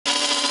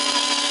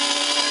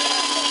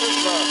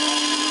the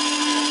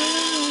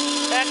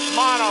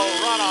Xmono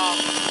runoff.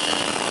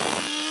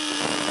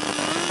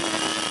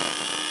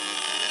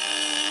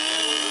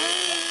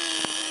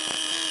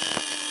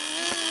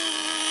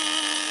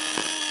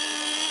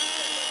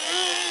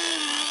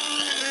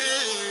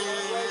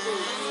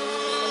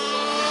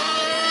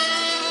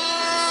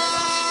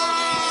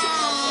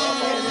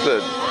 The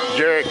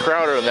Jerry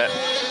Crowder in that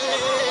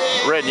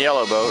red and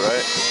yellow boat,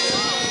 right?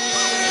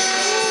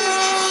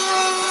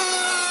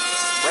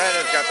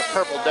 Brandon's got the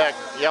purple deck,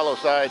 yellow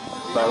side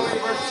boat.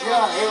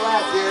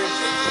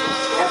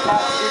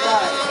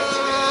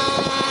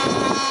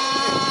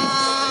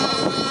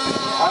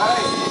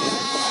 Alright.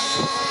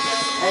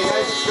 Hey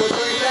guys, go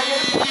 30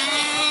 seconds.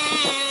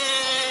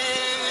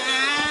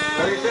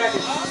 30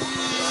 seconds.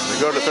 We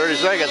go to 30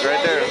 seconds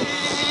right there.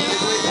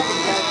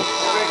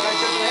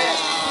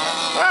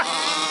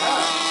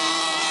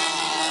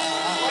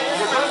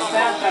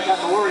 Fast, I got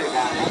to worry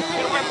about it.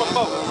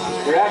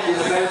 You're actually in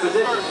a better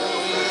position.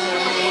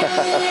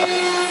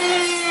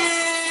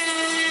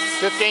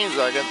 15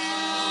 seconds.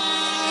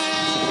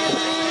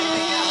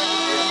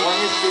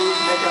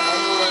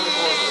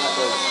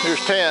 Here's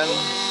 10.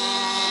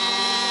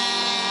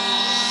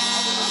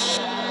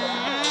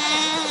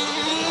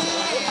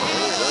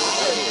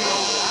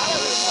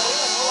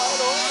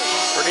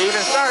 Pretty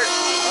even start.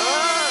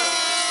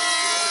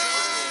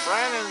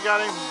 Brandon's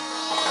got him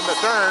in the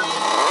turn.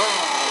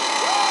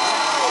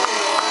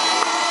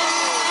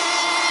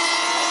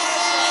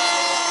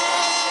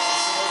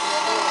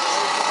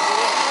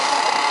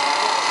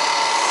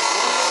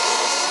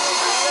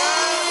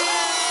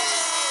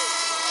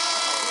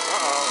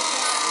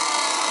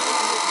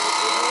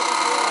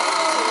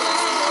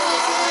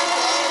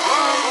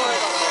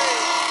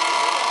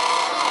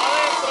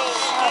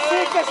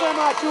 Que se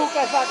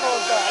machuca esa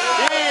cosa.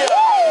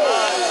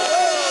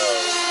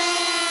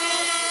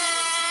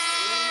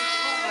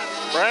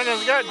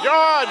 Brandon's got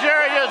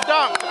Jerry just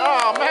dunked.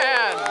 Oh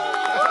man.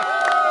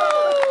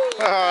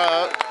 I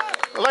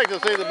like to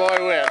see the boy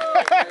win.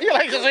 You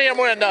like to see him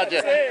win, don't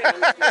you?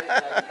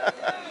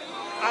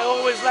 I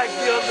always like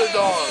the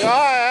underdog.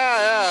 Oh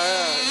yeah.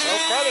 No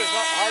brother's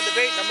not hard to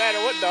beat no matter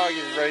what dog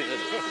he's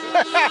racing.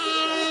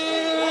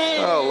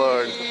 Oh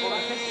Lord.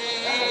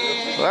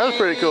 Well, that was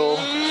pretty cool.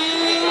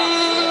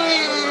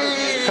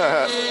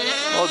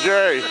 Well,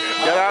 Jerry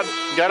got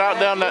out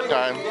down that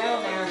time.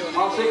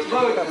 All 6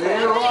 boats.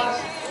 There, Ross.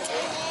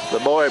 The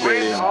boy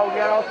beat him. Oh, we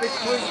got all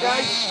 6 boats,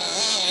 guys?